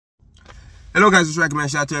Hello guys, just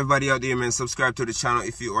recommend shout out to everybody out there, man. Subscribe to the channel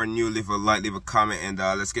if you are new, leave a like, leave a comment, and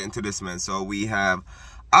let's get into this, man. So we have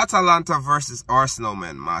Atalanta versus Arsenal,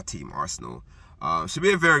 man. My team, Arsenal. Should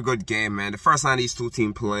be a very good game, man. The first time these two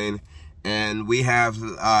teams playing, and we have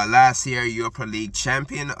last year Europa League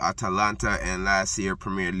champion Atalanta and last year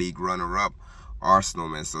Premier League runner-up Arsenal,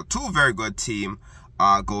 man. So two very good team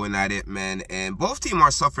going at it, man. And both teams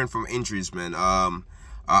are suffering from injuries, man.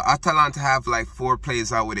 Atalanta have like 4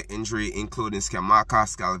 players out with an injury, including Scamacca,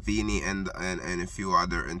 Scalvini, and a few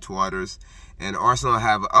other and 2 others. And Arsenal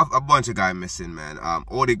have a bunch of guys missing, man.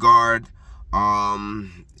 Odegaard,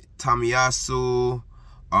 Tomiyasu,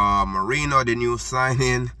 Marino, the new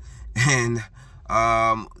signing, and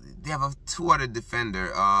they have 2 other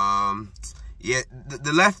defender. Yeah,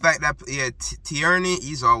 the left back Tierney,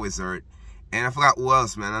 he's always hurt. And I forgot who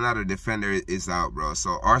else, man. Another defender is out, bro.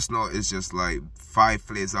 So Arsenal is just like 5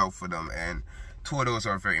 players out for them, and 2 of those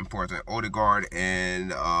are very important. Odegaard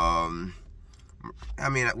and I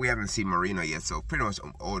mean, we haven't seen Marino yet, so pretty much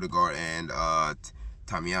Odegaard and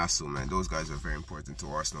Tomiyasu, man. Those guys are very important to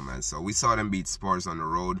Arsenal, man. So we saw them beat Spurs on the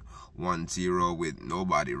road 1-0 with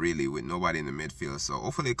nobody, really, with nobody in the midfield. So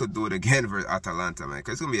hopefully they could do it again for Atalanta, man,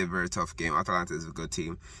 because it's going to be a very tough game. Atalanta is a good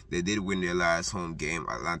team. They did win their last home game.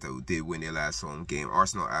 Atalanta did win their last home game.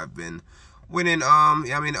 Arsenal have been winning,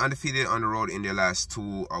 undefeated on the road in their last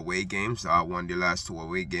 2 away games. Won their last 2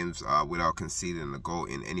 away games without conceding a goal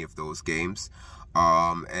in any of those games.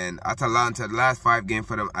 And Atalanta, the last 5 games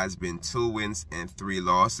for them has been 2 wins and 3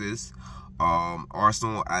 losses.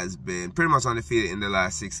 Arsenal has been pretty much undefeated in the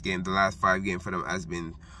last 6 games. The last 5 games for them has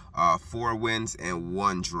been 4 wins and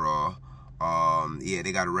 1 draw. Yeah,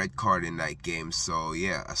 they got a red card in that game. So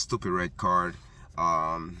yeah, a stupid red card.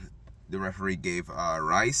 The referee gave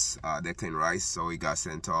Declan Rice, so he got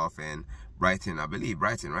sent off. And Brighton, I believe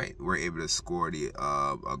Brighton, right, were able to score the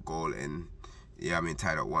a goal, and yeah, I mean,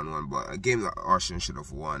 tied up 1-1, but a game that Arsenal should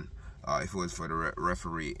have won if it was for the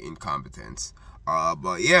referee incompetence.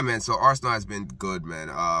 But yeah, man, so Arsenal has been good, man.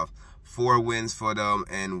 4 wins for them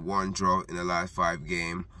and 1 draw in the last 5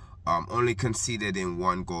 games. Only conceded in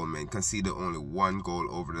 1 goal, man. Conceded only 1 goal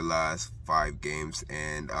over the last 5 games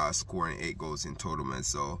and scoring 8 goals in total, man.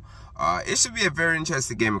 So it should be a very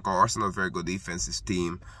interesting game because Arsenal is a very good defensive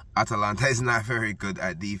team. Atalanta is not very good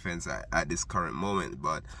at defense at this current moment,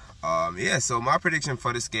 but yeah, so my prediction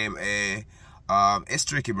for this game, it's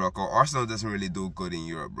tricky, bro, because Arsenal doesn't really do good in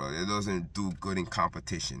Europe, bro. It doesn't do good in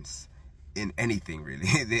competitions, in anything, really.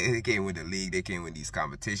 They can't win the league, they can't win these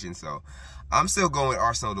competitions, so I'm still going with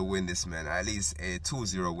Arsenal to win this, man. At least a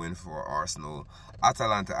 2-0 win for Arsenal.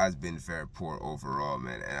 Atalanta has been very poor overall,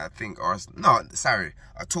 man, and I think a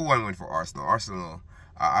 2-1 win for Arsenal. Arsenal,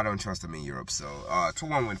 I don't trust them in Europe, so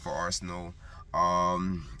 2-1 win for Arsenal.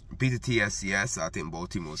 Beat the TSCS. I think both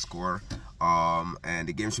teams will score. And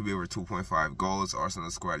the game should be over 2.5 goals.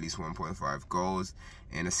 Arsenal score at least 1.5 goals.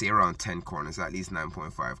 And I see around 10 corners, at least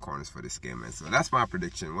 9.5 corners for this game, man. So that's my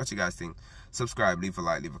prediction. What you guys think? Subscribe, leave a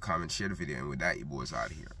like, leave a comment, share the video. And with that, you boys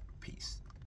out of here. Peace.